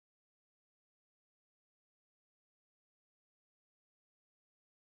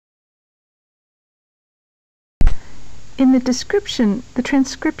In the description, the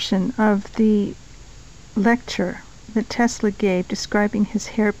transcription of the lecture that Tesla gave describing his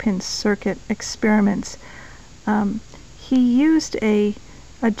hairpin circuit experiments, he used a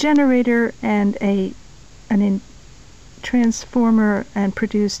generator and an transformer and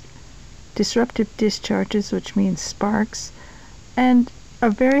produced disruptive discharges, which means sparks, and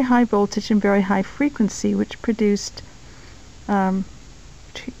a very high voltage and very high frequency, which produced,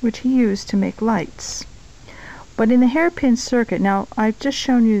 which he used to make lights. But in the hairpin circuit, now I've just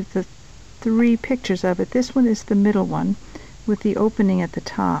shown you the 3 pictures of it. This one is the middle one with the opening at the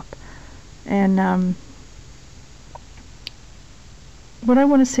top. And what I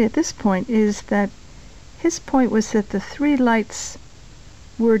want to say at this point is that his point was that the 3 lights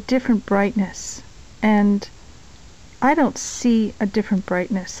were different brightness, and I don't see a different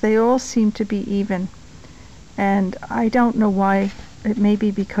brightness. They all seem to be even, and I don't know why. It may be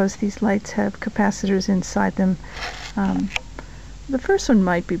because these lights have capacitors inside them. The first one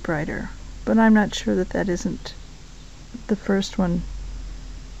might be brighter, but I'm not sure that that isn't the first one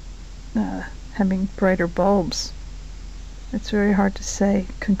having brighter bulbs. It's very hard to say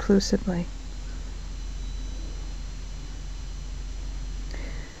conclusively.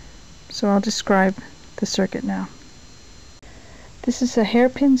 So I'll describe the circuit now. This is a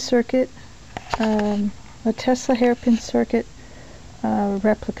hairpin circuit, a Tesla hairpin circuit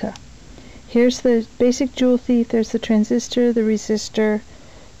replica. Here's the basic Joule Thief. There's the transistor, the resistor,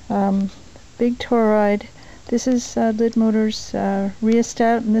 big toroid. This is lid motor's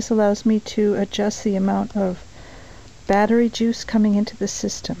rheostat, and this allows me to adjust the amount of battery juice coming into the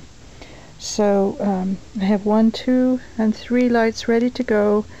system. So I have 1, 2, and 3 lights ready to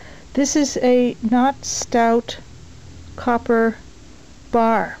go. This is a not stout copper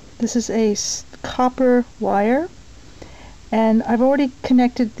bar. This is a copper wire, and I've already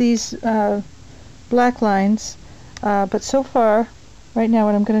connected these black lines, but so far, right now,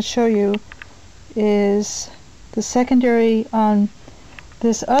 what I'm going to show you is the secondary on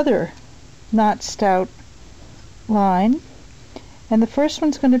this other not stout line, and the first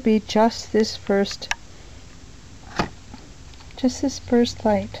one's going to be just this first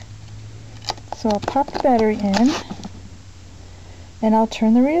light. So I'll pop the battery in, and I'll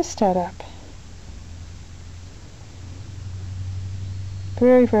turn the rheostat up.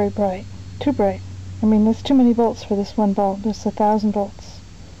 Very, very bright. Too bright. I mean, there's too many volts for this one bulb. There's 1,000 volts.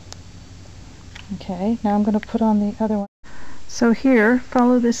 Okay, now I'm going to put on the other one. So here,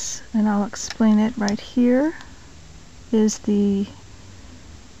 follow this, and I'll explain it. Right here is the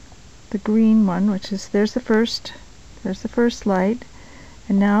green one, which is, there's the first light,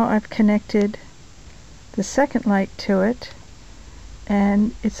 and now I've connected the second light to it,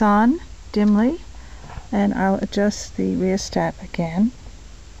 and it's on dimly, and I'll adjust the rheostat again.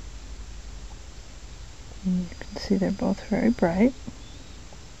 And you can see they're both very bright.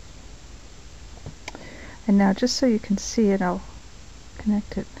 And now, just so you can see it, I'll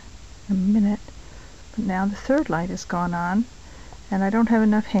connect it in a minute. But now the third light has gone on, and I don't have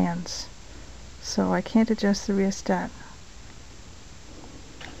enough hands, so I can't adjust the rheostat.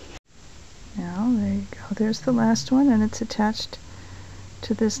 Now, there you go. There's the last one, and it's attached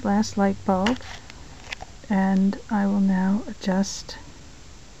to this last light bulb. And I will now adjust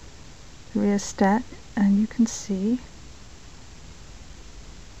the rheostat, and you can see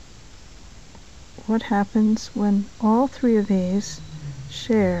what happens when all 3 of these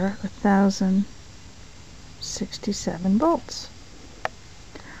share 1,067 volts.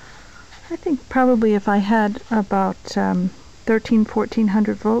 I think probably if I had about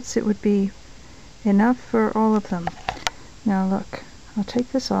 1,400 volts, it would be enough for all of them. Now look, I'll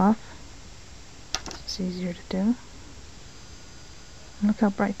take this off. It's easier to do. Look how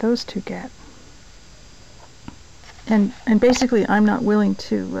bright those 2 get. And basically, I'm not willing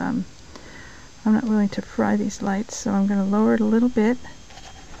to fry these lights, so I'm going to lower it a little bit,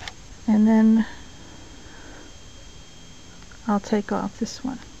 and then I'll take off this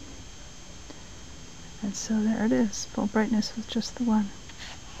one. And so there it is, full brightness with just the one.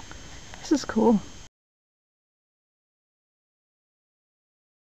 This is cool.